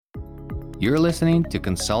You're listening to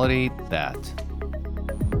Consolidate That.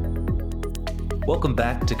 Welcome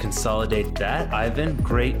back to Consolidate That. Ivan,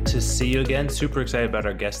 great to see you again. Super excited about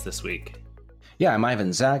our guest this week. Yeah, I'm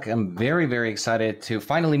Ivan Zach. I'm very excited to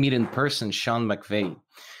finally meet in person Sean McVeigh.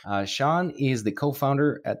 Sean is the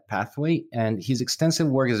co-founder at Pathway, and his extensive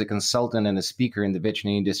work as a consultant and a speaker in the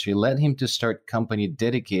veterinary industry led him to start a company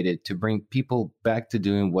dedicated to bring people back to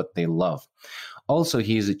doing what they love. Also,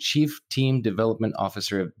 he is a Chief Team Development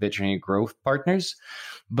Officer of Veterinary Growth Partners.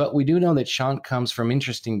 But we do know that Sean comes from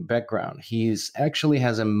interesting background. He actually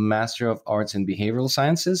has a Master of Arts in Behavioral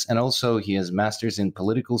Sciences, and also he has Masters in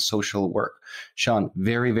Political Social Work. Sean,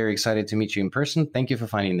 very excited to meet you in person. Thank you for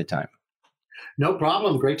finding the time. No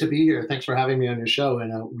problem. Great to be here. Thanks for having me on your show.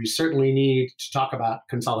 And we certainly need to talk about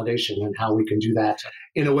consolidation and how we can do that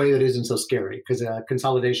in a way that isn't so scary, because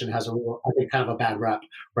consolidation has kind of a bad rep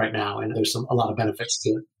right now. And there's a lot of benefits to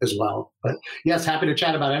it as well. But yes, happy to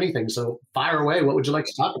chat about anything. So fire away. What would you like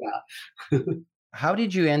to talk about? How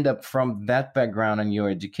did you end up from that background and your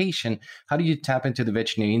education? How did you tap into the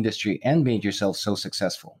veterinary industry and made yourself so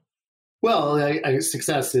successful? Well,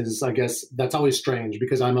 success is, I guess, that's always strange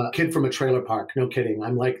because I'm a kid from a trailer park. No kidding.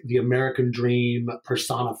 I'm like the American dream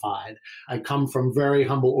personified. I come from very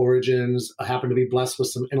humble origins. I happen to be blessed with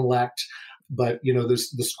some intellect. But,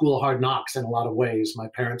 there's the school of hard knocks in a lot of ways. My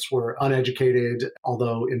parents were uneducated,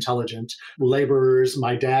 although intelligent, laborers.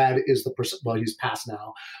 My dad is he's passed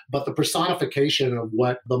now, but the personification of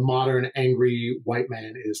what the modern angry white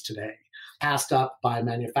man is today. Passed up by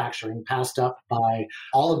manufacturing, passed up by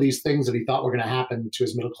all of these things that he thought were going to happen to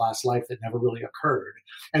his middle-class life that never really occurred.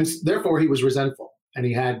 And therefore, he was resentful. And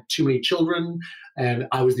he had too many children, and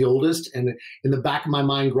I was the oldest. And in the back of my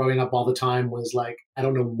mind growing up all the time was like, I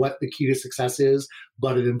don't know what the key to success is,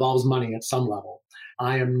 but it involves money at some level.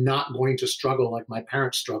 I am not going to struggle like my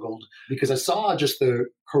parents struggled, because I saw just the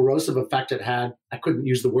corrosive effect it had. I couldn't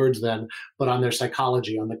use the words then, but on their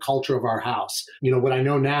psychology, on the culture of our house. What I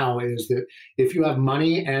know now is that if you have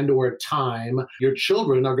money and or time, your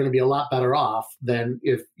children are going to be a lot better off than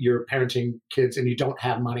if you're parenting kids and you don't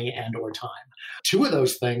have money and or time. Two of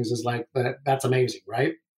those things is like, that's amazing,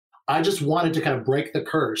 right? I just wanted to kind of break the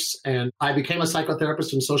curse. And I became a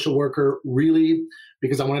psychotherapist and social worker really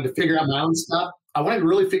because I wanted to figure out my own stuff. I wanted to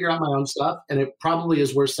really figure out my own stuff. And it probably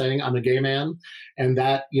is worth saying I'm a gay man. And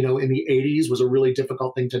that, in the 80s was a really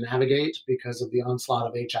difficult thing to navigate because of the onslaught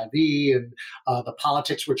of HIV and the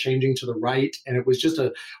politics were changing to the right. And it was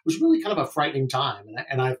really kind of a frightening time.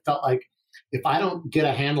 And I felt like, if I don't get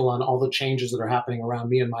a handle on all the changes that are happening around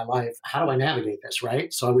me in my life, how do I navigate this,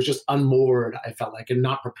 right? So I was just unmoored, I felt like, and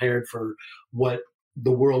not prepared for what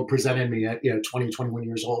the world presented me at 20, 21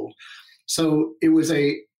 years old. So it was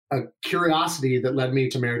a curiosity that led me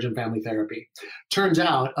to marriage and family therapy. Turns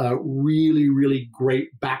out a really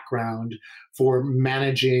great background for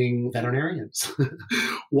managing veterinarians.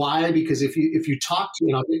 Why? Because if you talk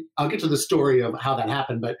to, I'll get to the story of how that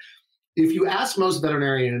happened, but if you ask most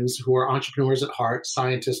veterinarians who are entrepreneurs at heart,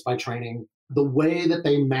 scientists by training, the way that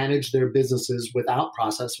they manage their businesses without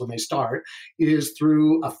process when they start is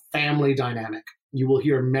through a family dynamic. You will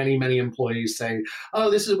hear many employees say,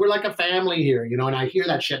 oh, we're like a family here, and I hear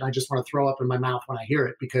that shit and I just want to throw up in my mouth when I hear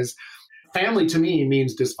it, because family to me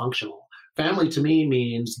means dysfunctional. Family to me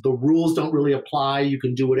means the rules don't really apply. You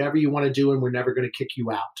can do whatever you want to do and we're never going to kick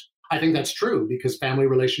you out. I think that's true because family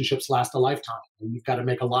relationships last a lifetime. And you've got to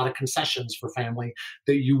make a lot of concessions for family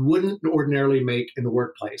that you wouldn't ordinarily make in the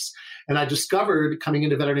workplace. And I discovered coming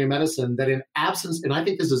into veterinary medicine that in absence, and I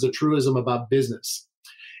think this is a truism about business,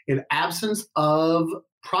 in absence of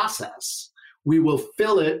process, we will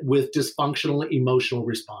fill it with dysfunctional emotional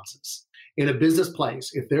responses. In a business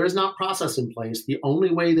place, if there is not process in place, the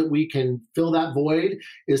only way that we can fill that void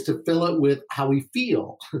is to fill it with how we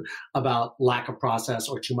feel about lack of process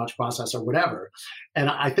or too much process or whatever. And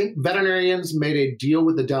I think veterinarians made a deal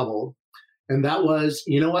with the devil, and that was,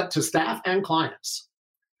 to staff and clients,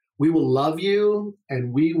 we will love you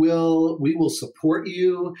and we will support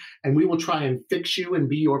you and we will try and fix you and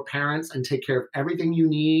be your parents and take care of everything you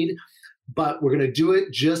need, but we're going to do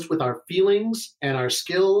it just with our feelings and our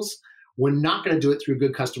skills. We're not going to do it through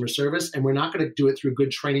good customer service, and we're not going to do it through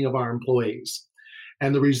good training of our employees.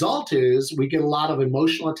 And the result is we get a lot of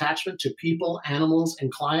emotional attachment to people, animals,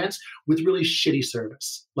 and clients with really shitty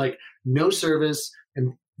service, like no service.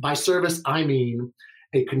 And by service, I mean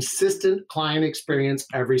a consistent client experience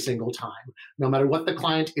every single time. No matter what the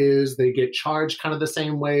client is, they get charged kind of the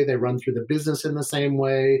same way. They run through the business in the same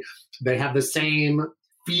way. They have the same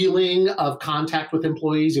feeling of contact with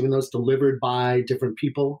employees, even though it's delivered by different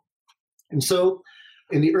people. And so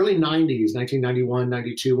in the early 90s, 1991,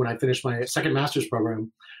 92, when I finished my second master's program,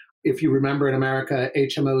 if you remember in America,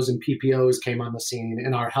 HMOs and PPOs came on the scene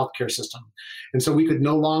in our healthcare system. And so we could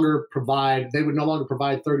no longer provide, they would no longer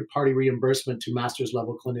provide third-party reimbursement to master's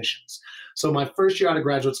level clinicians. So my first year out of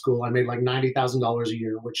graduate school, I made like $90,000 a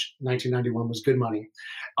year, which 1991 was good money.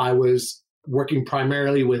 I was working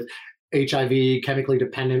primarily with HIV, chemically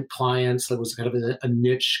dependent clients. That was kind of a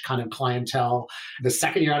niche kind of clientele. The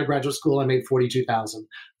second year out of graduate school, I made $42,000.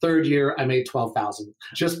 Third year, I made $12,000,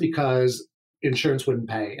 just because insurance wouldn't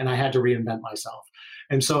pay, and I had to reinvent myself.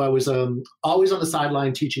 And so I was always on the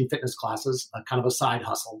sideline teaching fitness classes, kind of a side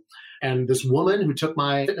hustle. And this woman who took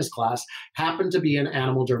my fitness class happened to be an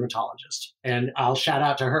animal dermatologist. And I'll shout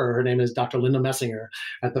out to her. Her name is Dr. Linda Messinger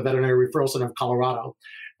at the Veterinary Referral Center of Colorado.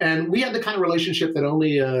 And we had the kind of relationship that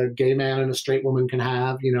only a gay man and a straight woman can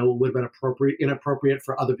have. You know, would have been inappropriate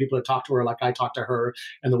for other people to talk to her like I talked to her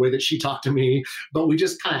and the way that she talked to me. But we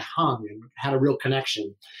just kind of hung and had a real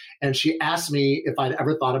connection. And she asked me if I'd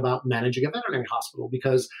ever thought about managing a veterinary hospital,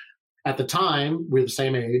 because at the time, we're the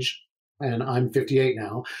same age, and I'm 58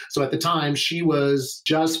 now. So at the time, she was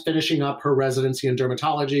just finishing up her residency in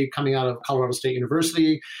dermatology, coming out of Colorado State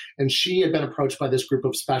University. And she had been approached by this group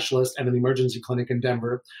of specialists at an emergency clinic in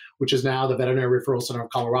Denver, which is now the Veterinary Referral Center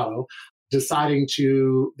of Colorado, deciding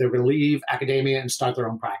they were going to leave academia and start their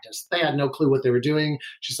own practice. They had no clue what they were doing.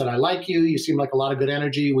 She said, "I like you. You seem like a lot of good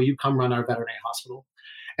energy. Will you come run our veterinary hospital?"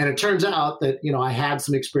 And it turns out that, you know, I had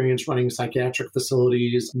some experience running psychiatric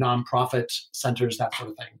facilities, nonprofit centers, that sort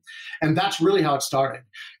of thing. And that's really how it started.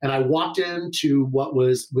 And I walked into what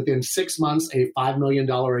was, within 6 months, a $5 million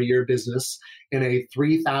a year business in a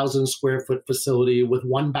 3,000 square foot facility with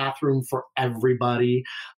one bathroom for everybody.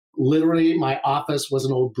 Literally, my office was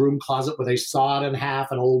an old broom closet where they sawed in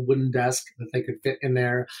half an old wooden desk that they could fit in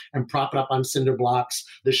there and prop it up on cinder blocks.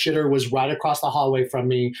 The shitter was right across the hallway from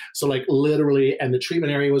me. So like literally, and the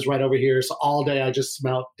treatment area was right over here. So all day I just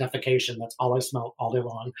smelled defecation. That's all I smelled all day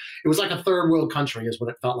long. It was like a third world country is what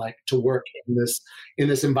it felt like to work in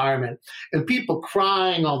this environment. And people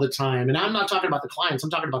crying all the time. And I'm not talking about the clients, I'm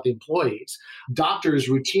talking about the employees. Doctors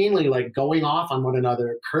routinely like going off on one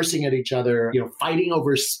another, cursing at each other, you know, fighting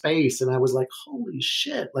over space. And I was like, holy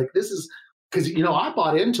shit, like this is, because, you know, I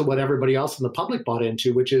bought into what everybody else in the public bought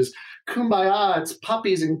into, which is kumbaya, it's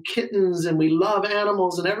puppies and kittens, and we love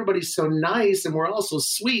animals, and everybody's so nice, and we're all so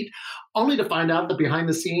sweet, only to find out that behind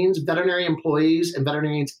the scenes, veterinary employees and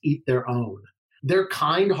veterinarians eat their own. They're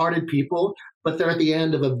kind-hearted people, but they're at the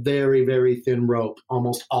end of a very, very thin rope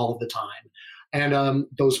almost all of the time. And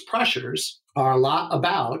those pressures are a lot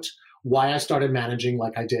about why I started managing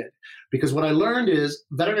like I did. Because what I learned is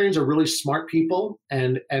veterinarians are really smart people,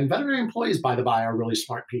 and veterinary employees, by the by, are really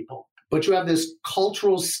smart people. But you have this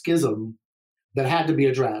cultural schism that had to be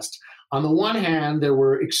addressed. On the one hand, there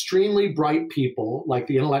were extremely bright people, like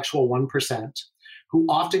the intellectual 1%, who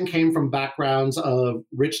often came from backgrounds of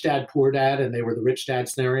rich dad, poor dad, and they were the rich dad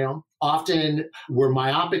scenario, often were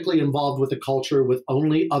myopically involved with the culture with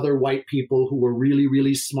only other white people who were really,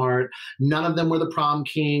 really smart. None of them were the prom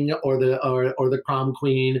king or the prom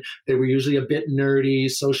queen. They were usually a bit nerdy,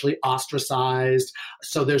 socially ostracized.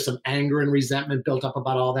 So there's some anger and resentment built up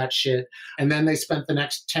about all that shit. And then they spent the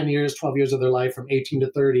next 10 years, 12 years of their life from 18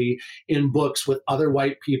 to 30 in books with other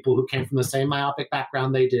white people who came from the same myopic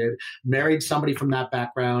background they did, married somebody from that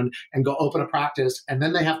background, and go open a practice. And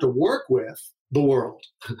then they have to work with the world,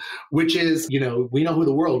 which is, you know, we know who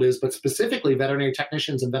the world is, but specifically veterinary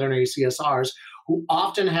technicians and veterinary CSRs who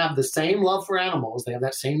often have the same love for animals. They have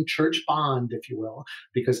that same church bond, if you will,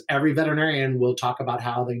 because every veterinarian will talk about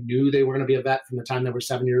how they knew they were going to be a vet from the time they were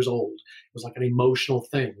 7 years old. It was like an emotional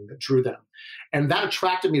thing that drew them. And that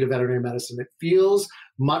attracted me to veterinary medicine. It feels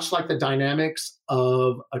much like the dynamics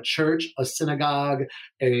of a church, a synagogue,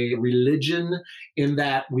 a religion, in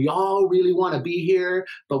that we all really want to be here,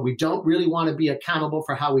 but we don't really want to be accountable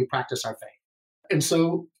for how we practice our faith. And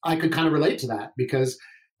so I could kind of relate to that because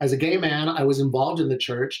as a gay man, I was involved in the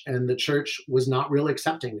church, and the church was not really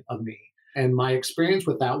accepting of me. And my experience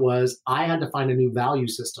with that was I had to find a new value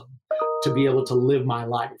system to be able to live my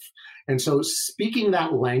life. And so speaking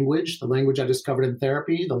that language, the language I discovered in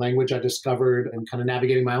therapy, the language I discovered in kind of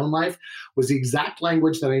navigating my own life, was the exact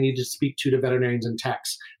language that I needed to speak to veterinarians and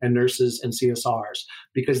techs and nurses and CSRs,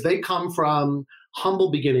 because they come from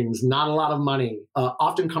humble beginnings, not a lot of money,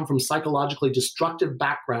 often come from psychologically destructive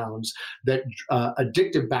backgrounds, that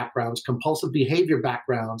addictive backgrounds, compulsive behavior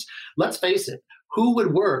backgrounds. Let's face it, who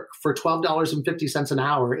would work for $12.50 an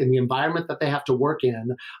hour in the environment that they have to work in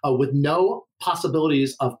with no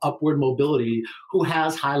possibilities of upward mobility, who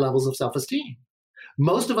has high levels of self-esteem?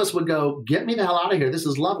 Most of us would go, get me the hell out of here. This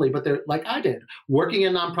is lovely. But they're like I did, working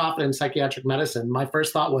in nonprofit and psychiatric medicine, my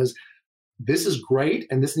first thought was, this is great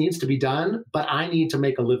and this needs to be done, but I need to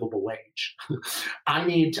make a livable wage. I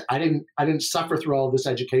didn't suffer through all of this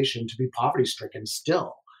education to be poverty stricken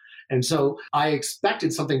still. And so I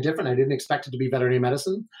expected something different. I didn't expect it to be veterinary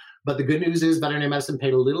medicine. But the good news is veterinary medicine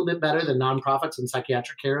paid a little bit better than nonprofits and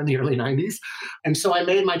psychiatric care in the early 90s. And so I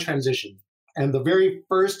made my transition. And the very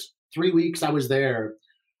first 3 weeks I was there,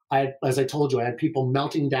 as I told you, I had people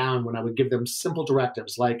melting down when I would give them simple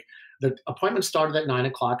directives like, the appointment started at 9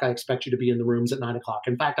 o'clock. I expect you to be in the rooms at 9 o'clock.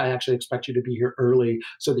 In fact, I actually expect you to be here early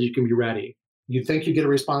so that you can be ready. You think you get a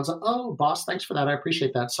response of, oh, boss, thanks for that. I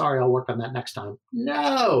appreciate that. Sorry, I'll work on that next time.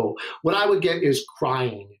 No. What I would get is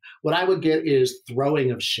crying. What I would get is throwing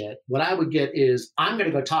of shit. What I would get is, I'm going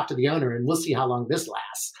to go talk to the owner and we'll see how long this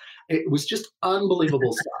lasts. It was just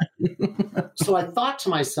unbelievable stuff. So I thought to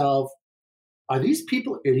myself, are these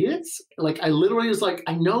people idiots? Like, I literally was like,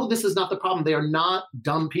 I know this is not the problem. They are not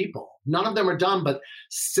dumb people. None of them are dumb, but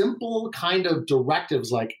simple kind of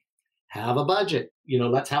directives like, have a budget,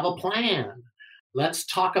 let's have a plan. Let's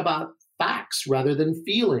talk about facts rather than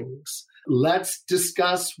feelings. Let's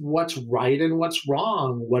discuss what's right and what's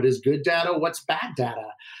wrong. What is good data? What's bad data?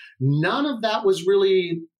 None of that was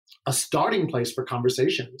really a starting place for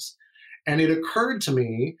conversations. And it occurred to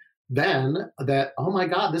me then that, oh my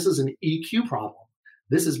God, this is an EQ problem.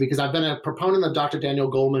 This is because I've been a proponent of Dr.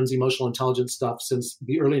 Daniel Goleman's emotional intelligence stuff since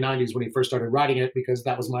the early 90s when he first started writing it, because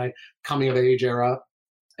that was my coming of age era.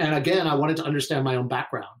 And again, I wanted to understand my own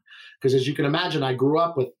background, because as you can imagine, I grew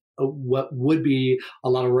up with what would be a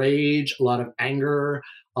lot of rage, a lot of anger,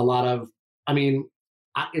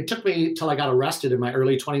 it took me till I got arrested in my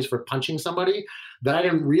early 20s for punching somebody that I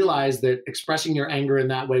didn't realize that expressing your anger in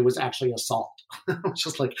that way was actually assault. It's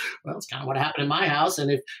just like, well, it's kind of what happened in my house.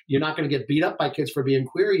 And if you're not going to get beat up by kids for being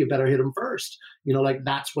queer, you better hit them first.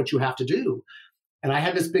 That's what you have to do. And I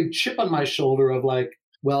had this big chip on my shoulder of like,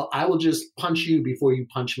 well, I will just punch you before you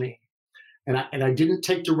punch me. And I didn't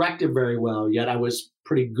take directive very well, yet I was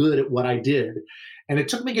pretty good at what I did. And it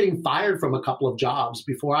took me getting fired from a couple of jobs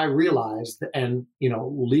before I realized that, and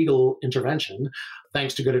legal intervention,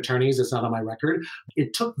 thanks to good attorneys, it's not on my record.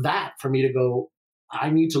 It took that for me to go, I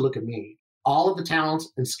need to look at me. All of the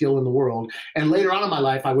talents and skill in the world. And later on in my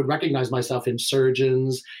life, I would recognize myself in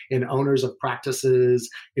surgeons, in owners of practices,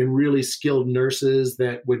 in really skilled nurses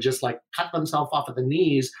that would just like cut themselves off at the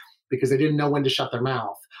knees because they didn't know when to shut their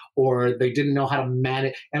mouth, or they didn't know how to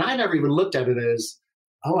manage. And I never even looked at it as,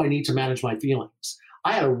 oh, I need to manage my feelings.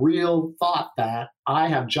 I had a real thought that I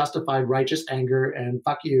have justified righteous anger and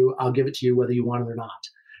fuck you, I'll give it to you whether you want it or not.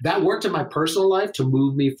 That worked in my personal life to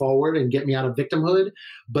move me forward and get me out of victimhood,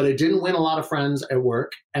 but it didn't win a lot of friends at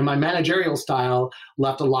work. And my managerial style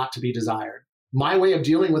left a lot to be desired. My way of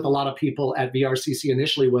dealing with a lot of people at VRCC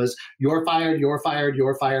initially was, you're fired, you're fired,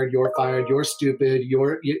 you're fired, you're fired, you're stupid,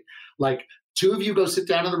 like, two of you go sit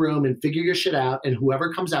down in the room and figure your shit out, and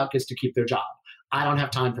whoever comes out gets to keep their job. I don't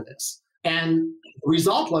have time for this. And the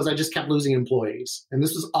result was I just kept losing employees. And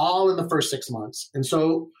this was all in the first 6 months.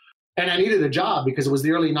 And I needed a job because it was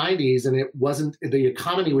the early 90s and the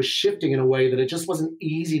economy was shifting in a way that it just wasn't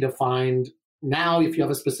easy to find. Now, if you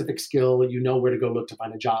have a specific skill, you know where to go look to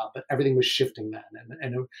find a job, but everything was shifting then.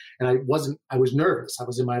 And I was nervous. I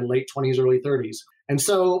was in my late 20s, early 30s. And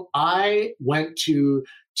so I went to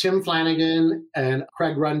Tim Flanagan and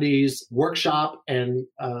Craig Rundy's workshop and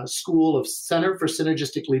school of Center for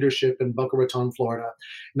Synergistic Leadership in Boca Raton, Florida.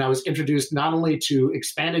 And I was introduced not only to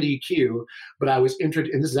expanded EQ, but I was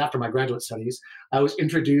introduced, and this is after my graduate studies, I was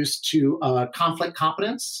introduced to conflict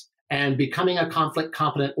competence and becoming a conflict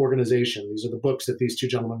competent organization. These are the books that these two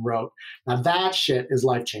gentlemen wrote. Now that shit is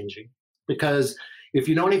life-changing, because if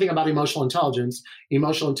you know anything about emotional intelligence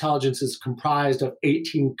is comprised of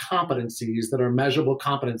 18 competencies that are measurable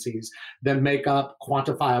competencies that make up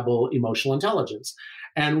quantifiable emotional intelligence.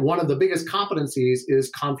 And one of the biggest competencies is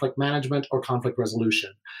conflict management or conflict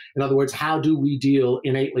resolution. In other words, how do we deal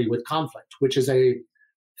innately with conflict, which is a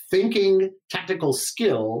thinking technical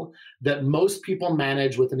skill that most people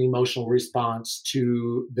manage with an emotional response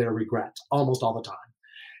to their regret almost all the time.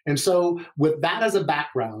 And so with that as a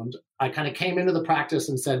background, I kind of came into the practice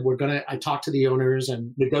and said, I talked to the owners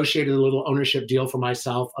and negotiated a little ownership deal for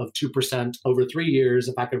myself of 2% over 3 years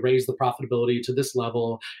if I could raise the profitability to this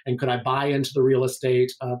level. And could I buy into the real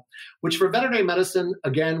estate, which for veterinary medicine,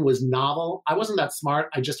 again, was novel. I wasn't that smart.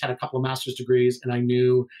 I just had a couple of master's degrees and I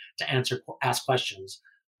knew to ask questions.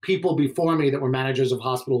 People before me that were managers of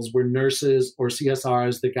hospitals were nurses or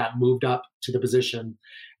CSRs that got moved up to the position.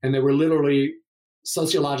 And they were literally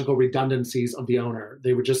sociological redundancies of the owner.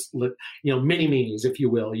 They were just, mini-me's, if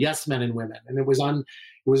you will, yes men and women. And it was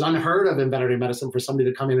It was unheard of in veterinary medicine for somebody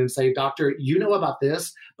to come in and say, doctor, you know about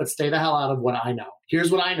this, but stay the hell out of what I know.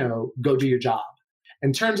 Here's what I know. Go do your job.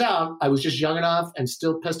 And turns out I was just young enough and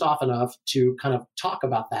still pissed off enough to kind of talk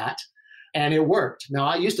about that. And it worked. Now,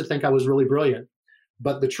 I used to think I was really brilliant.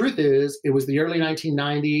 But the truth is, it was the early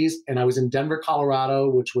 1990s, and I was in Denver, Colorado,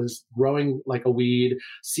 which was growing like a weed.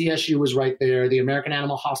 CSU was right there. The American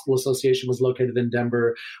Animal Hospital Association was located in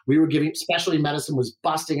Denver. We were giving, specialty medicine was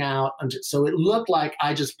busting out. So it looked like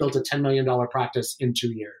I just built a $10 million practice in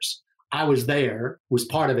 2 years. I was there, was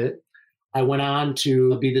part of it. I went on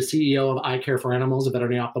to be the CEO of Eye Care for Animals, a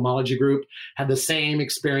veterinary ophthalmology group, had the same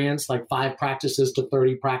experience, like 5 practices to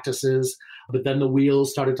 30 practices. But then the wheels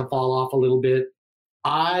started to fall off a little bit.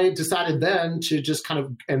 I decided then to just kind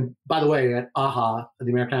of, and by the way, at AAHA,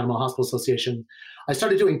 the American Animal Hospital Association, I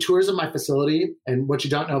started doing tours of my facility. And what you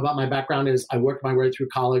don't know about my background is I worked my way through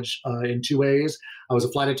college in 2 ways. I was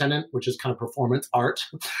a flight attendant, which is kind of performance art.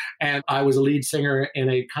 And I was a lead singer in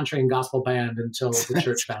a country and gospel band until the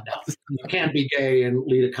church found out. You can't be gay and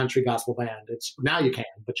lead a country gospel band. Now you can,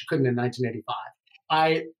 but you couldn't in 1985.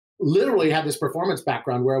 I literally had this performance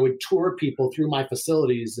background where I would tour people through my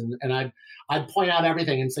facilities, and I'd point out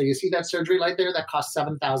everything and say, you see that surgery light there? That costs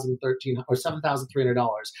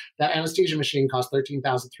 $7,300. That anesthesia machine costs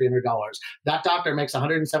 $13,300. That doctor makes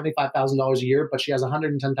 $175,000 a year, but she has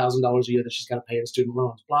 $110,000 a year that she's got to pay in student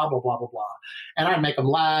loans, blah, blah, blah, blah, blah. And I'd make them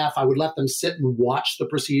laugh. I would let them sit and watch the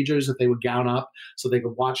procedures that they would gown up so they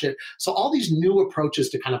could watch it. So all these new approaches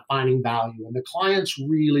to kind of finding value, and the clients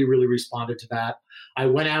really, really responded to that. I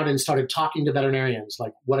went out and started talking to veterinarians,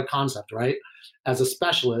 like, what a concept, right? As a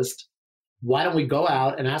specialist, why don't we go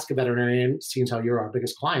out and ask a veterinarian, seeing how you're our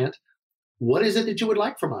biggest client, what is it that you would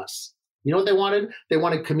like from us? You know what they wanted? They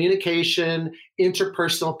wanted communication,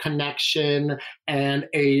 interpersonal connection, and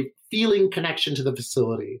a feeling connection to the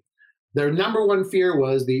facility. Their number one fear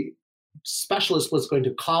was the specialist was going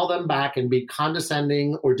to call them back and be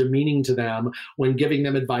condescending or demeaning to them when giving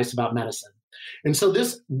them advice about medicine. And so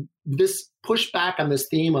this pushback on this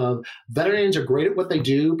theme of veterinarians are great at what they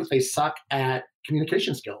do, but they suck at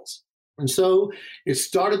communication skills. And so it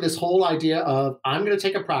started this whole idea of, I'm going to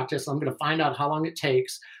take a practice, I'm going to find out how long it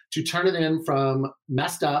takes to turn it in from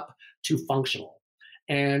messed up to functional.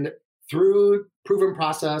 And through proven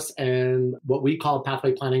process and what we call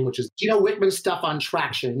pathway planning, which is Gino Wickman's stuff on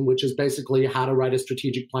traction, which is basically how to write a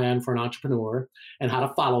strategic plan for an entrepreneur and how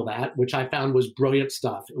to follow that, which I found was brilliant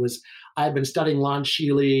stuff. I had been studying Lon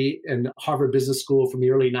Sheely in Harvard Business School from the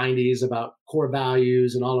early 90s about core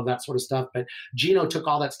values and all of that sort of stuff. But Gino took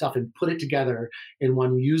all that stuff and put it together in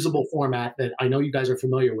one usable format that I know you guys are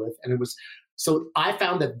familiar with. And so I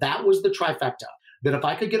found that was the trifecta. That if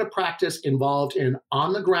I could get a practice involved in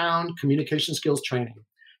on-the-ground communication skills training,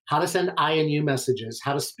 how to send INU messages,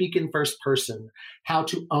 how to speak in first person, how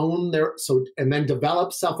to own and then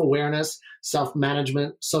develop self-awareness,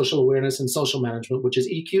 self-management, social awareness, and social management, which is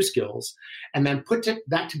EQ skills, and then put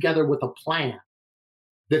that together with a plan.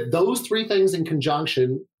 That those 3 things in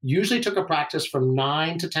conjunction usually took a practice from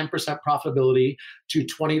 9 to 10% profitability to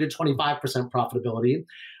 20 to 25% profitability.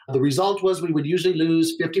 The result was we would usually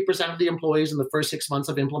lose 50% of the employees in the first 6 months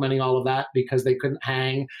of implementing all of that because they couldn't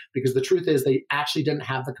hang, because the truth is they actually didn't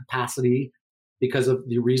have the capacity because of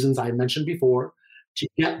the reasons I mentioned before to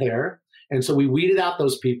get there. And so we weeded out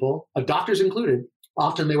those people, doctors included.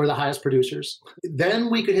 Often they were the highest producers. Then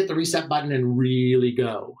we could hit the reset button and really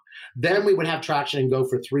go. Then we would have traction and go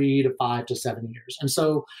for 3 to 5 to 7 years. And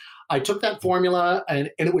so I took that formula and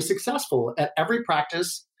it was successful at every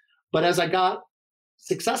practice. But as I got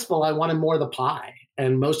successful, I wanted more of the pie.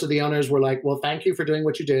 And most of the owners were like, well, thank you for doing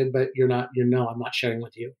what you did, but I'm not sharing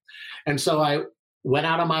with you. And so I went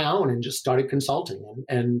out on my own and just started consulting.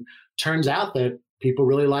 And turns out that people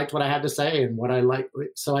really liked what I had to say and what I liked.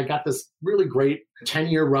 So I got this really great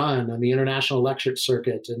 10-year run on the international lecture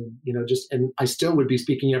circuit. And, and I still would be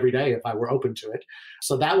speaking every day if I were open to it.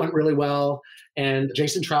 So that went really well. And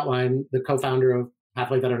Jason Trautwein, the co-founder of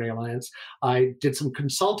Pathway Veterinary Alliance, I did some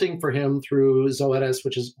consulting for him through Zoetis,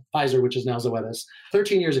 which is Pfizer, which is now Zoetis.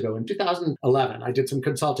 13 years ago, in 2011, I did some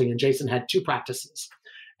consulting, and Jason had 2 practices.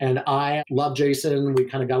 And I love Jason. We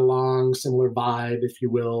kind of got along, similar vibe, if you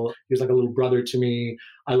will. He was like a little brother to me.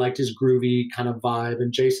 I liked his groovy kind of vibe.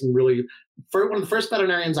 And Jason really, one of the first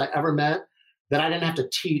veterinarians I ever met that I didn't have to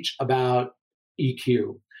teach about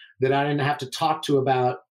EQ, that I didn't have to talk to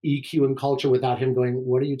about EQ and culture without him going,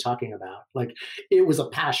 what are you talking about? Like, it was a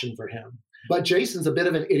passion for him. But Jason's a bit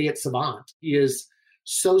of an idiot savant. He is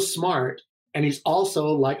so smart. And he's also,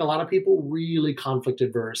 like a lot of people, really conflict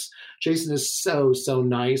adverse. Jason is so, so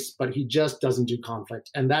nice, but he just doesn't do conflict.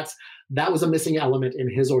 And that was a missing element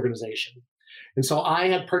in his organization. And so I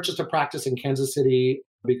had purchased a practice in Kansas City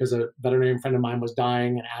because a veterinarian friend of mine was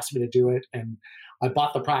dying and asked me to do it. And I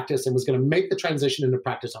bought the practice and was going to make the transition into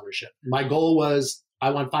practice ownership. My goal was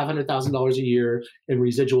I want $500,000 a year in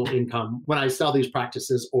residual income when I sell these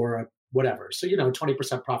practices or whatever. So,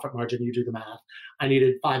 20% profit margin, you do the math. I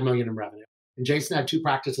needed $5 million in revenue. And Jason had 2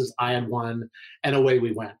 practices, I had 1, and away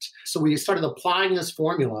we went. So we started applying this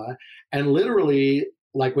formula, and literally,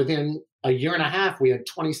 like within a year and a half, we had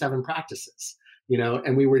 27 practices,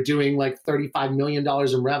 and we were doing like $35 million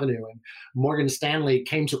in revenue. And Morgan Stanley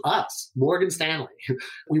came to us. Morgan Stanley.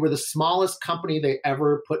 We were the smallest company they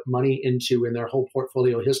ever put money into in their whole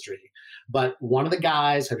portfolio history. But one of the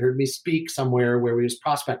guys had heard me speak somewhere where we was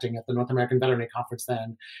prospecting at the North American Veterinary Conference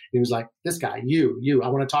then. He was like, this guy, you, I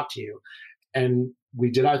want to talk to you. And we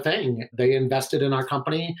did our thing. They invested in our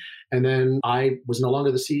company. And then I was no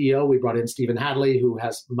longer the CEO. We brought in Stephen Hadley, who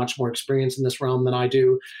has much more experience in this realm than I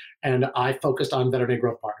do. And I focused on Veterinary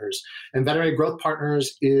Growth Partners. And Veterinary Growth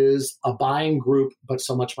Partners is a buying group, but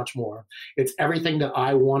so much, much more. It's everything that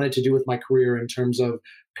I wanted to do with my career in terms of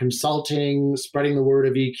consulting, spreading the word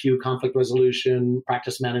of EQ, conflict resolution,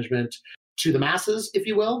 practice management, to the masses, if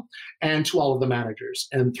you will, and to all of the managers.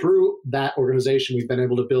 And through that organization, we've been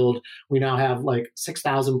able to build, we now have like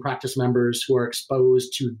 6,000 practice members who are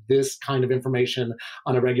exposed to this kind of information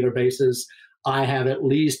on a regular basis. I have at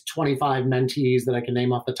least 25 mentees that I can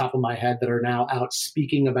name off the top of my head that are now out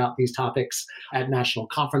speaking about these topics at national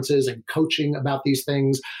conferences and coaching about these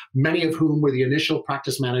things, many of whom were the initial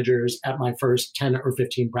practice managers at my first 10 or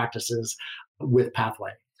 15 practices with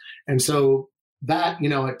Pathway. And so that,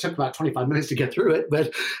 it took about 25 minutes to get through it,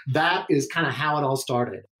 but that is kind of how it all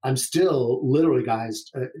started. I'm still literally, guys,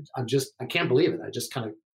 I can't believe it.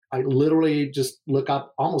 I literally just look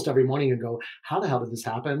up almost every morning and go, how the hell did this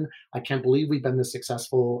happen? I can't believe we've been this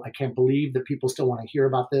successful. I can't believe that people still want to hear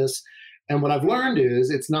about this. And what I've learned is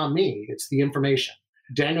it's not me, it's the information.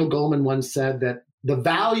 Daniel Goleman once said that the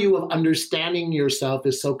value of understanding yourself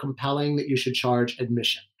is so compelling that you should charge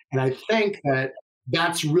admission. And I think that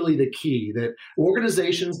that's really the key, that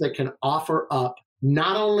organizations that can offer up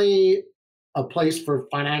not only a place for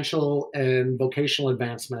financial and vocational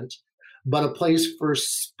advancement, but a place for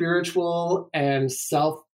spiritual and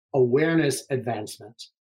self-awareness advancement,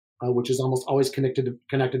 which is almost always connected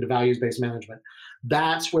to values-based management.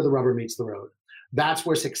 That's where the rubber meets the road. That's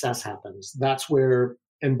where success happens. That's where,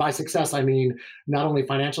 and by success, I mean not only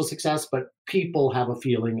financial success, but people have a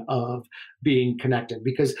feeling of being connected,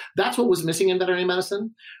 because that's what was missing in veterinary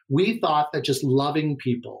medicine. We thought that just loving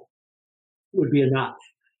people would be enough.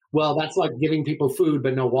 Well, that's like giving people food,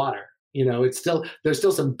 but no water. There's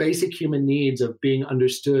still some basic human needs of being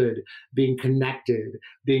understood, being connected,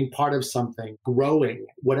 being part of something, growing,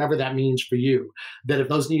 whatever that means for you, that if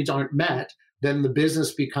those needs aren't met, then the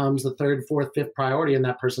business becomes the 3rd, 4th, 5th priority in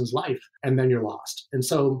that person's life, and then you're lost. And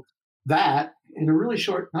so that, in a really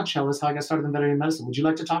short nutshell, is how I got started in veterinary medicine. Would you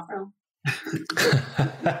like to talk now?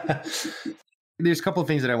 There's a couple of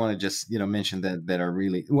things that I want to just, mention that are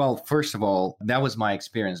really, well, first of all, that was my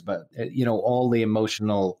experience, but, all the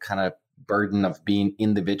emotional kind of burden of being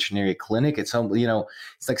in the veterinary clinic, it's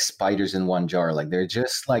like spiders in one jar. Like they're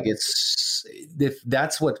just like,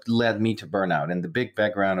 that's what led me to burnout. And the big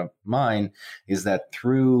background of mine is that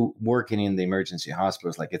through working in the emergency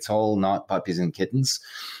hospitals, like it's all not puppies and kittens.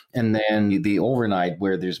 And then the overnight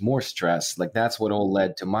where there's more stress, like that's what all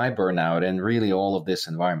led to my burnout and really all of this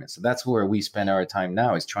environment. So that's where we spend our time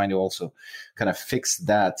now, is trying to also kind of fix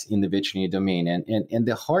that in the veterinary domain. And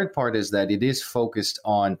the hard part is that it is focused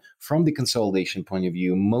on, from the consolidation point of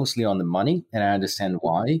view, mostly on the money. And I understand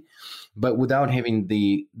why, but without having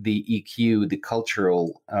the EQ, the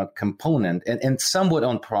cultural component, and somewhat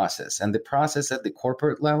on process. And the process at the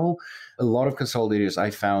corporate level, a lot of consolidators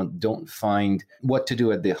I found don't find what to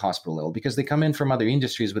do at the hospital level, because they come in from other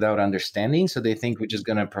industries without understanding. So they think we're just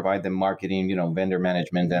going to provide them marketing, vendor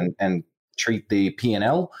management, and treat the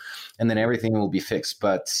P&L, and then everything will be fixed.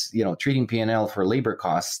 But, treating P&L for labor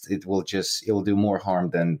costs, it will do more harm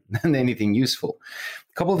than anything useful.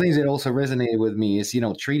 A couple of things that also resonated with me is,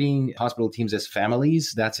 treating hospital teams as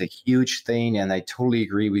families. That's a huge thing. And I totally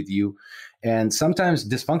agree with you. And sometimes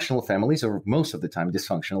dysfunctional families, or most of the time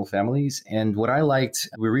dysfunctional families. And what I liked,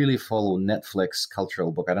 we really follow Netflix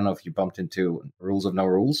cultural book. I don't know if you bumped into Rules of No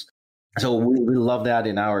Rules. So we love that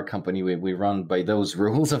in our company. We run by those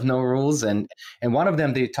rules of no rules. And one of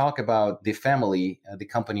them, they talk about the family, the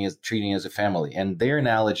company is treating as a family. And their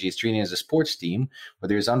analogy is treating as a sports team, where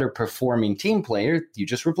there's underperforming team player, you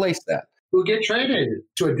just replace that. Who get traded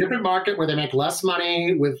to a different market where they make less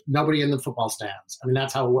money with nobody in the football stands. I mean,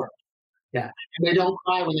 that's how it works. Yeah. And they don't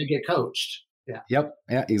cry when they get coached. Yeah. Yep.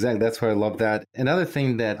 Yeah, exactly. That's why I love that. Another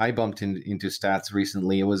thing that I bumped into stats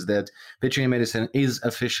recently was that veterinary medicine is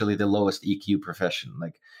officially the lowest EQ profession.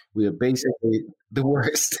 Like we are basically the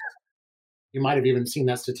worst. You might have even seen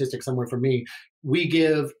that statistic somewhere from me. We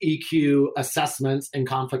give EQ assessments and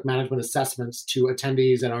conflict management assessments to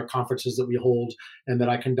attendees at our conferences that we hold and that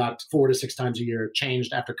I conduct 4 to 6 times a year,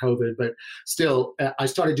 changed after COVID. But still, I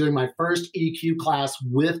started doing my first EQ class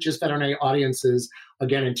with just veterinary audiences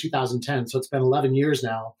again in 2010. So it's been 11 years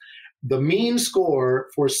now. The mean score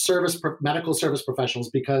for medical service professionals,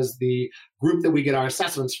 because the group that we get our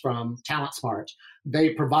assessments from, Talent Smart,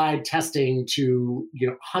 they provide testing to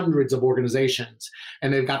hundreds of organizations,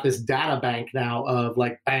 and they've got this data bank now of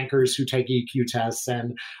like bankers who take EQ tests,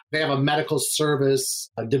 and they have a medical service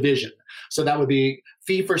division. So that would be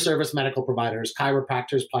fee-for-service medical providers,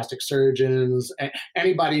 chiropractors, plastic surgeons,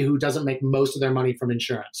 anybody who doesn't make most of their money from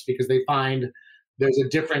insurance, because they find there's a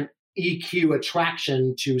different EQ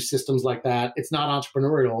attraction to systems like that. It's not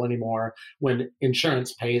entrepreneurial anymore when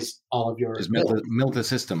insurance pays all of your Just milk the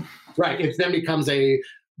system. Right. It then becomes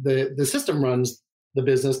the system runs the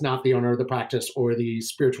business, not the owner of the practice or the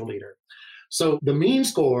spiritual leader. So the mean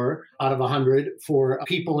score out of 100 for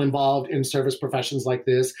people involved in service professions like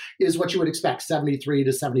this is what you would expect, 73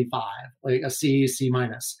 to 75, like a C, C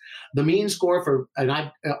minus. The mean score and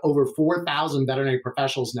I've over 4,000 veterinary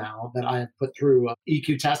professionals now that I have put through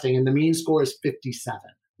EQ testing, and the mean score is 57.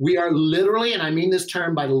 We are literally, and I mean this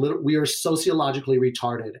term we are sociologically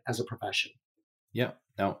retarded as a profession. Yeah.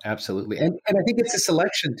 No, absolutely. And I think it's a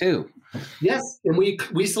selection too. Yes. And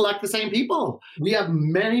we select the same people. We have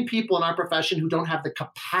many people in our profession who don't have the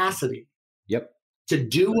capacity to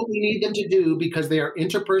do what we need them to do because they are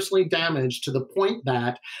interpersonally damaged to the point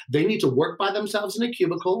that they need to work by themselves in a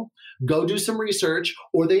cubicle, go do some research,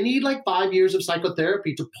 or they need like 5 years of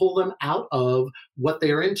psychotherapy to pull them out of what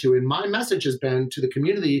they are into. And my message has been to the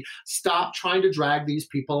community, stop trying to drag these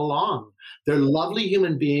people along. They're lovely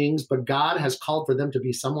human beings, but God has called for them to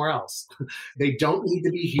be somewhere else. They don't need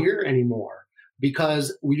to be here anymore.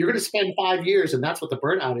 Because you're going to spend 5 years, and that's what the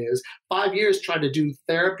burnout is, 5 years trying to do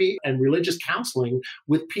therapy and religious counseling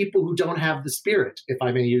with people who don't have the spirit, if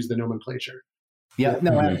I may use the nomenclature. Yeah,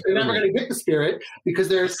 no, they're never going to get the spirit because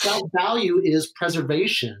their self-value is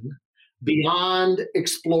preservation beyond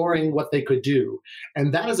exploring what they could do.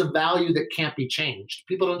 And that is a value that can't be changed.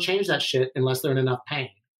 People don't change that shit unless they're in enough pain.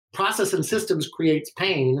 Process and systems creates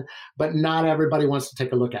pain, but not everybody wants to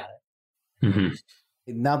take a look at it. Mm-hmm.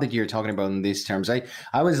 Now that you're talking about in these terms, I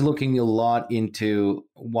was looking a lot into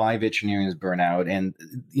why veterinarians burn out, and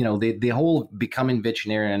the whole becoming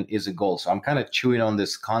veterinarian is a goal. So I'm kind of chewing on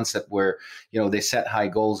this concept where they set high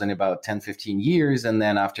goals in about 10, 15 years, and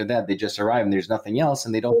then after that they just arrive and there's nothing else,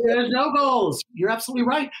 and there's no goals. You're absolutely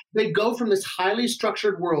right. They go from this highly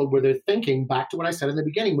structured world where they're thinking back to what I said in the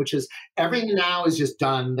beginning, which is everything now is just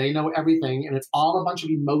done. They know everything, and it's all a bunch of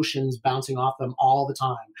emotions bouncing off them all the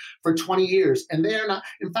time for 20 years, and they're not.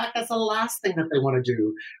 In fact, that's the last thing that they want to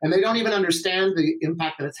do. And they don't even understand the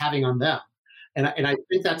impact that it's having on them. And I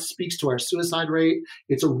think that speaks to our suicide rate.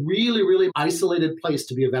 It's a really, really isolated place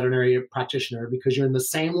to be a veterinary practitioner because you're in the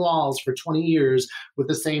same walls for 20 years with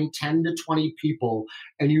the same 10 to 20 people.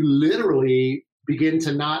 And you literally begin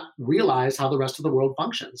to not realize how the rest of the world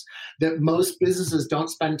functions. That most businesses don't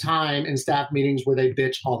spend time in staff meetings where they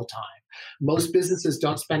bitch all the time. Most businesses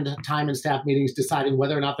don't spend time in staff meetings deciding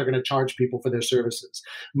whether or not they're going to charge people for their services.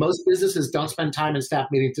 Most businesses don't spend time in staff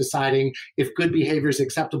meetings deciding if good behavior is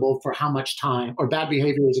acceptable for how much time or bad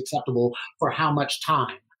behavior is acceptable for how much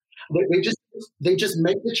time. They just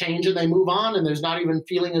make the change and they move on, and there's not even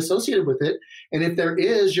feeling associated with it. And if there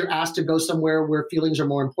is, you're asked to go somewhere where feelings are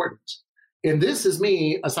more important. And this is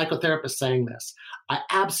me, a psychotherapist, saying this. I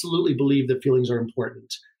absolutely believe that feelings are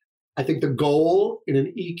important. I think the goal in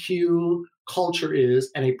an EQ culture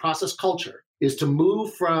and a process culture is to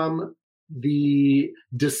move from the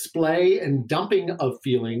display and dumping of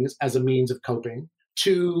feelings as a means of coping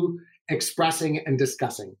to expressing and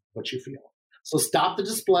discussing what you feel. So stop the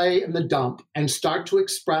display and the dump and start to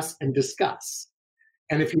express and discuss.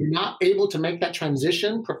 And if you're not able to make that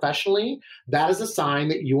transition professionally, that is a sign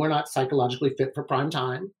that you are not psychologically fit for prime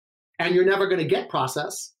time. And you're never going to get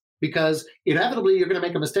process because inevitably you're going to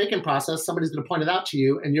make a mistake in process. Somebody's going to point it out to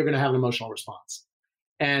you and you're going to have an emotional response.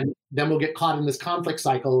 And then we'll get caught in this conflict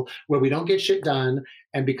cycle where we don't get shit done.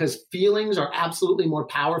 And because feelings are absolutely more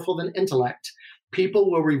powerful than intellect,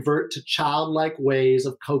 people will revert to childlike ways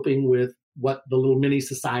of coping with what the little mini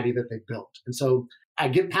society that they built. And so I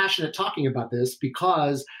get passionate talking about this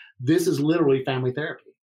because this is literally family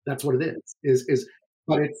therapy. That's what it is.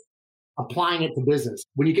 But it's applying it to business.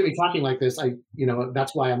 When you get me talking like this,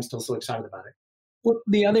 that's why I'm still so excited about it. Well,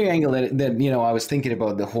 the other angle that I was thinking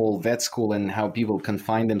about the whole vet school and how people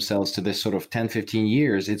confine themselves to this sort of 10, 15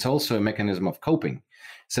 years, it's also a mechanism of coping.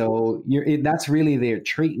 So that's really their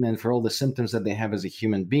treatment for all the symptoms that they have as a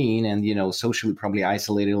human being, and, socially probably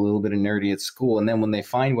isolated, a little bit of nerdy at school. And then when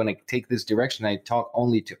I take this direction, I talk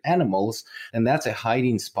only to animals, and that's a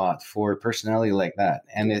hiding spot for a personality like that.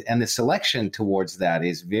 And the selection towards that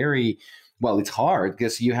is very, well, it's hard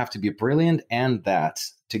because you have to be brilliant and that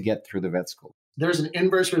to get through the vet school. There's an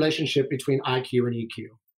inverse relationship between IQ and EQ.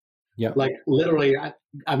 Yeah. Like literally,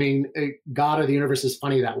 God or the universe is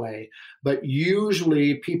funny that way. But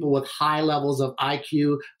usually people with high levels of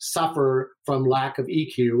IQ suffer from lack of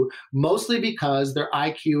EQ, mostly because their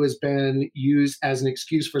IQ has been used as an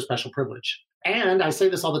excuse for special privilege. And I say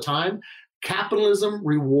this all the time, capitalism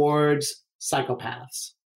rewards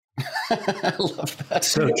psychopaths. I love that.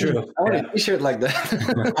 So true. I want a t-shirt like that.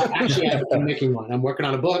 Actually, I'm making one. I'm working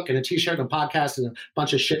on a book and a t-shirt and a podcast and a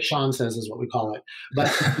bunch of shit Sean says is what we call it.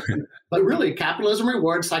 But really, capitalism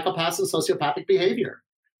rewards psychopaths and sociopathic behavior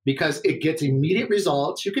because it gets immediate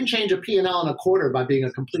results. You can change a P&L in a quarter by being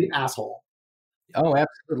a complete asshole. Oh,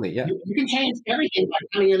 absolutely. Yeah. You can change everything by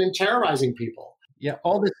coming in and terrorizing people. Yeah,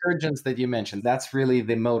 all the surgeons that you mentioned, that's really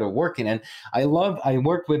the mode of working. And I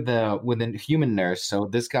worked with a human nurse. So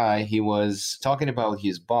this guy, he was talking about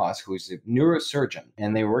his boss, who's a neurosurgeon,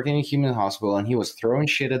 and they were working in a human hospital, and he was throwing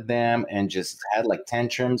shit at them and just had like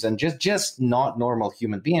tantrums and just not normal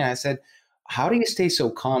human being. I said, how do you stay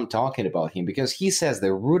so calm talking about him? Because he says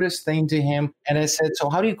the rudest thing to him. And I said, so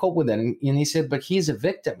how do you cope with it? And he said, but he's a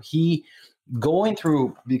victim. Going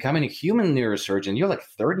through becoming a human neurosurgeon, you're like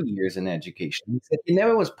 30 years in education. He said he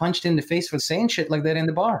never was punched in the face for saying shit like that in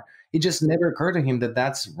the bar. It just never occurred to him that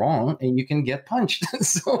that's wrong and you can get punched.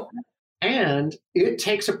 And it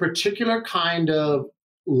takes a particular kind of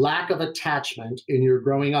lack of attachment in your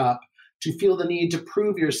growing up to feel the need to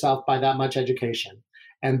prove yourself by that much education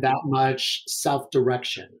and that much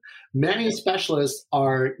self-direction. Many specialists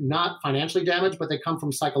are not financially damaged, but they come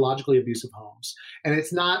from psychologically abusive homes. And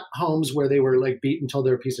it's not homes where they were like beaten until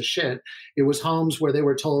they're a piece of shit. It was homes where they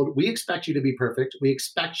were told, we expect you to be perfect. We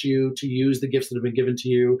expect you to use the gifts that have been given to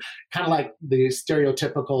you, kind of like the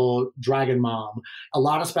stereotypical dragon mom. A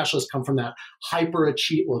lot of specialists come from that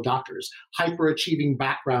hyper-achieving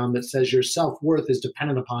background that says your self-worth is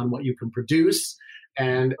dependent upon what you can produce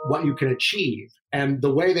and what you can achieve. And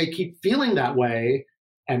the way they keep feeling that way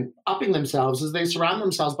and upping themselves is they surround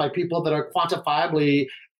themselves by people that are quantifiably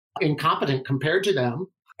incompetent compared to them,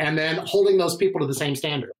 and then holding those people to the same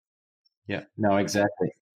standard. Yeah, no,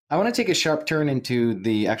 exactly. I want to take a sharp turn into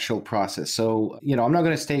the actual process. So, I'm not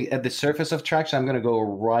going to stay at the surface of Traction. I'm going to go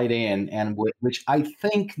right in, and which I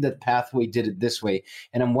think that Pathway did it this way.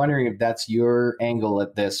 And I'm wondering if that's your angle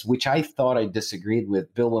at this, which I thought I disagreed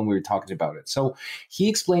with Bill when we were talking about it. So he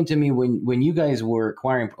explained to me when you guys were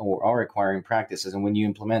acquiring or are acquiring practices and when you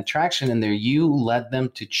implement Traction in there, you let them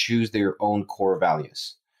to choose their own core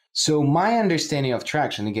values. So my understanding of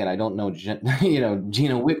Traction, again, I don't know,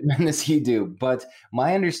 Gino Whitman as you do, but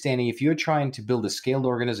my understanding, if you're trying to build a scaled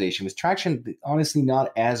organization with Traction, honestly,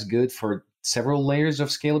 not as good for several layers of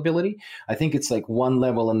scalability. I think it's like one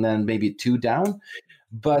level and then maybe two down.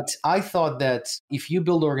 But I thought that if you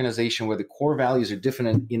build an organization where the core values are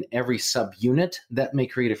different in every subunit, that may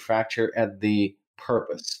create a fracture at the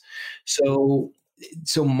purpose. So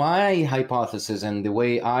my hypothesis and the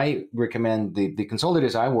way I recommend the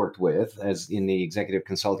consultants I worked with, as in the executive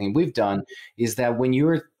consulting we've done, is that when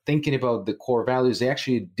you're thinking about the core values, they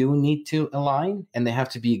actually do need to align and they have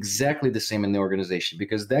to be exactly the same in the organization,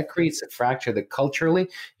 because that creates a fracture that culturally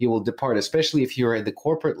you will depart, especially if you're at the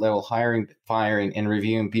corporate level hiring, firing, and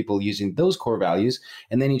reviewing people using those core values.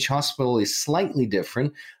 And then each hospital is slightly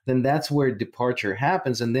different. Then that's where departure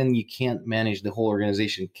happens. And then you can't manage the whole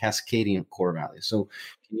organization cascading core values. So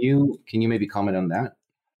can you maybe comment on that?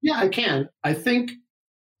 Yeah, I can. I think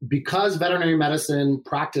because veterinary medicine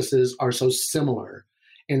practices are so similar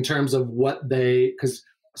in terms of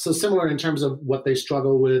similar in terms of what they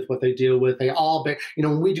struggle with, what they deal with. They all,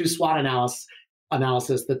 when we do SWOT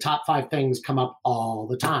analysis, the top 5 things come up all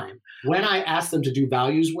the time. When I ask them to do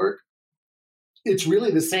values work, it's really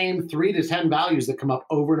the same 3 to 10 values that come up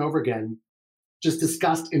over and over again, just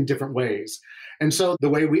discussed in different ways. And so the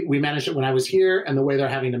way we managed it when I was here and the way they're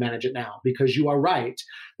having to manage it now, because you are right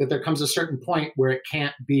that there comes a certain point where it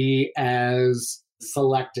can't be as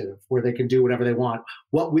selective, where they can do whatever they want.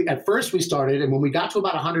 At first we started, and when we got to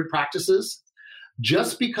about 100 practices,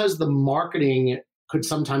 just because the marketing could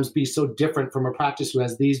sometimes be so different from a practice who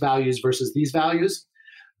has these values versus these values,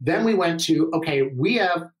 then we went to, okay, we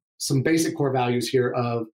have some basic core values here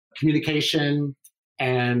of communication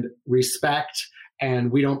and respect,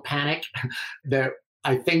 and we don't panic that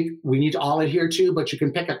I think we need to all adhere to, but you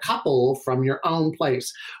can pick a couple from your own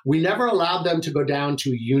place. We never allowed them to go down to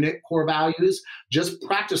unit core values, just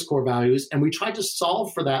practice core values. And we tried to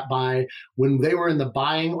solve for that by when they were in the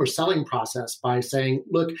buying or selling process by saying,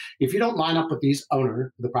 look, if you don't line up with these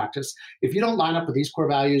owner, the practice, if you don't line up with these core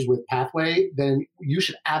values with Pathway, then you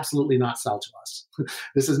should absolutely not sell to us.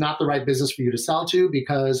 This is not the right business for you to sell to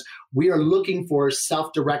because we are looking for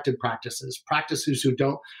self-directed practices who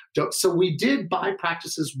don't. So we did buy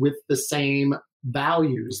practices with the same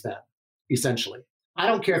values then, essentially. I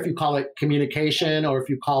don't care if you call it communication or if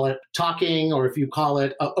you call it talking or if you call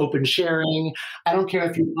it open sharing. I don't care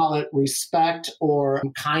if you call it respect or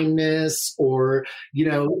kindness or,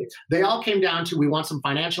 they all came down to we want some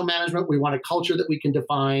financial management. We want a culture that we can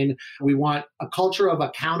define. We want a culture of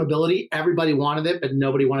accountability. Everybody wanted it, but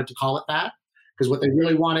nobody wanted to call it that because what they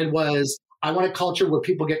really wanted was, I want a culture where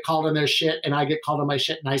people get called on their shit and I get called on my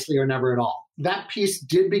shit nicely or never at all. That piece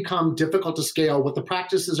did become difficult to scale. What the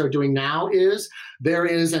practices are doing now is there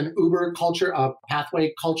is an Uber culture, a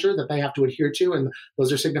Pathway culture that they have to adhere to, and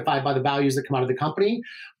those are signified by the values that come out of the company.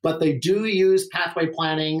 But they do use Pathway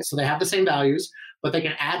planning, so they have the same values, but they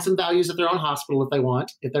can add some values at their own hospital if they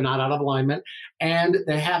want, if they're not out of alignment. And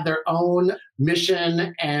they have their own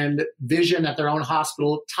mission and vision at their own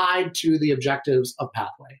hospital tied to the objectives of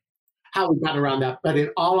Pathway. How we've gotten around that. But in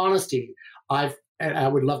all honesty, I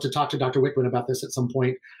would love to talk to Dr. Wickman about this at some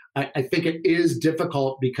point. I think it is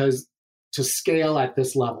difficult because to scale at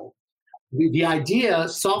this level. The idea,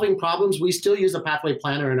 solving problems, we still use a Pathway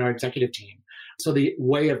planner in our executive team. So the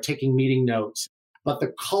way of taking meeting notes. But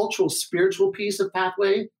the cultural, spiritual piece of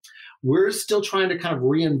Pathway, we're still trying to kind of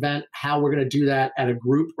reinvent how we're going to do that at a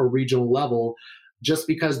group or regional level. Just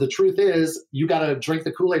because the truth is, you got to drink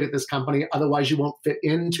the Kool-Aid at this company, otherwise you won't fit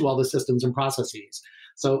into all the systems and processes.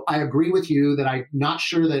 So I agree with you that I'm not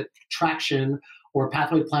sure that traction or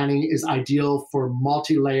Pathway planning is ideal for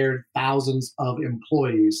multi-layered thousands of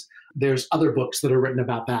employees. There's other books that are written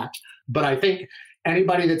about that. But I think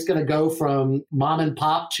anybody that's going to go from mom and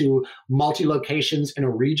pop to multi-locations in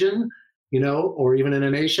a region, or even in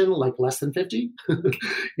a nation, like less than 50,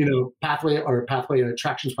 Pathway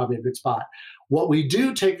Traction is probably a good spot. What we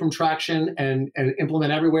do take from Traction and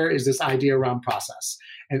implement everywhere is this idea around process.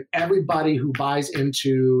 And everybody who buys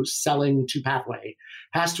into selling to Pathway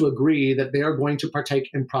has to agree that they are going to partake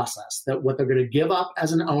in process, that what they're going to give up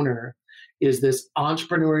as an owner is this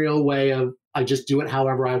entrepreneurial way of, I just do it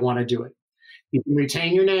however I want to do it. You can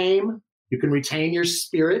retain your name, you can retain your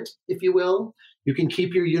spirit, if you will. You can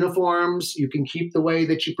keep your uniforms. You can keep the way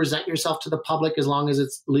that you present yourself to the public as long as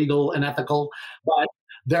it's legal and ethical. But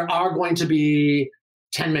there are going to be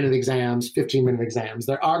 10-minute exams, 15-minute exams.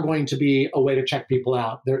 There are going to be a way to check people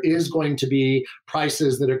out. There is going to be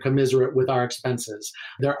prices that are commiserate with our expenses.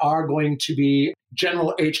 There are going to be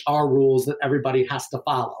general HR rules that everybody has to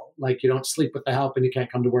follow. Like you don't sleep with the help and you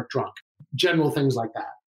can't come to work drunk. General things like that.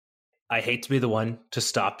 I hate to be the one to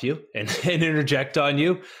stop you and interject on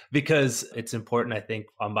you because it's important, I think,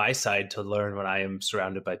 on my side to learn when I am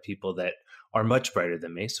surrounded by people that are much brighter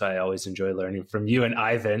than me. So I always enjoy learning from you and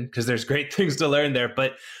Ivan because there's great things to learn there.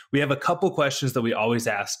 But we have a couple questions that we always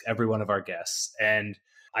ask every one of our guests. And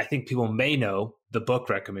I think people may know the book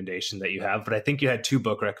recommendation that you have, but I think you had 2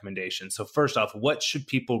 book recommendations. So first off, what should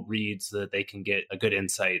people read so that they can get a good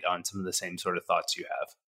insight on some of the same sort of thoughts you have?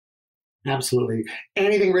 Absolutely.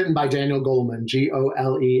 Anything written by Daniel Goleman,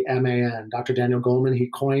 Goleman. Dr. Daniel Goleman, he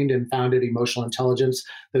coined and founded emotional intelligence.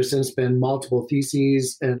 There's since been multiple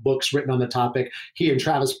theses and books written on the topic. He and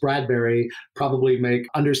Travis Bradberry probably make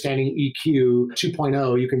Understanding EQ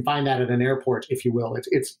 2.0. You can find that at an airport, if you will.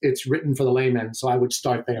 It's written for the layman, so I would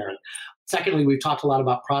start there. Secondly, we've talked a lot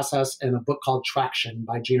about process in a book called Traction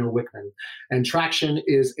by Gino Wickman. And Traction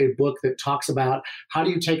is a book that talks about how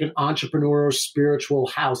do you take an entrepreneurial spiritual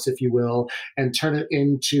house, if you will, and turn it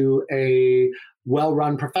into a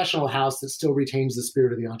well-run professional house that still retains the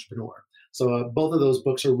spirit of the entrepreneur. So both of those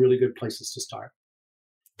books are really good places to start.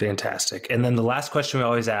 Fantastic. And then the last question we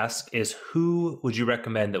always ask is, who would you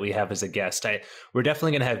recommend that we have as a guest? We're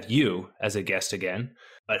definitely going to have you as a guest again,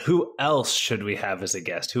 but who else should we have as a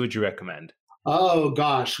guest? Who would you recommend? Oh,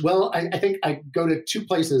 gosh. Well, I think I go to 2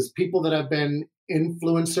 places. People that have been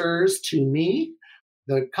influencers to me.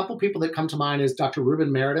 The couple people that come to mind is Dr.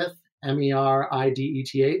 Ruben Meredith,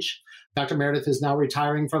 Merideth. Dr. Meredith is now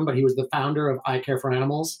retiring but he was the founder of I Care for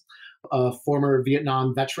Animals, a former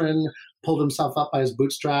Vietnam veteran, pulled himself up by his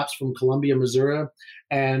bootstraps from Columbia, Missouri,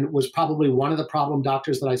 and was probably one of the problem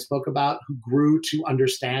doctors that I spoke about who grew to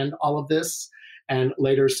understand all of this and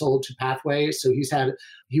later sold to Pathway. So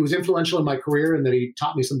he was influential in my career in that he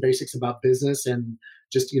taught me some basics about business and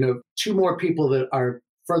just, two more people that are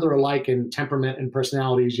further alike in temperament and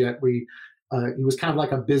personalities, yet he was kind of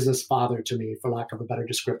like a business father to me, for lack of a better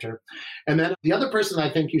descriptor. And then the other person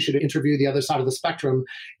I think you should interview, the other side of the spectrum,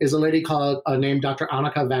 is a lady named Dr.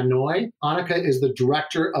 Anneke van Nooy. Anneke is the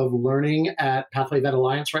director of learning at Pathway Vet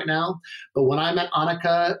Alliance right now. But when I met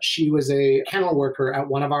Anneke, she was a kennel worker at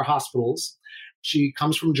one of our hospitals. She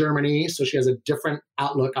comes from Germany, so she has a different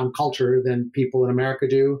outlook on culture than people in America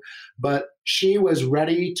do. But she was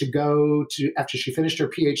ready to go to, after she finished her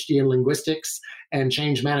PhD in linguistics and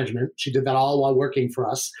change management, she did that all while working for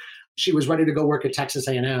us. She was ready to go work at Texas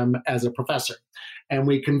A&M as a professor. And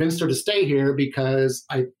we convinced her to stay here because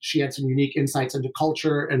she had some unique insights into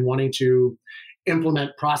culture and wanting to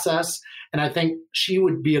implement process. And I think she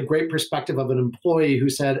would be a great perspective of an employee who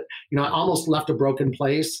said, I almost left a broken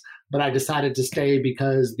place, but I decided to stay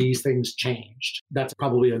because these things changed. That's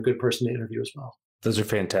probably a good person to interview as well. Those are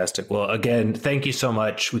fantastic. Well, again, thank you so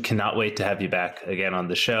much. We cannot wait to have you back again on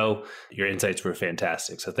the show. Your insights were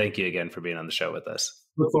fantastic. So thank you again for being on the show with us.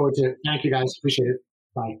 Look forward to it. Thank you, guys. Appreciate it.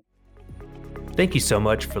 Bye. Thank you so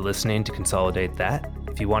much for listening to Consolidate That.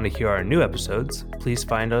 If you want to hear our new episodes, please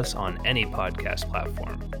find us on any podcast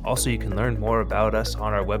platform. Also, you can learn more about us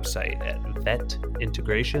on our website at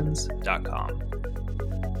vetintegrations.com.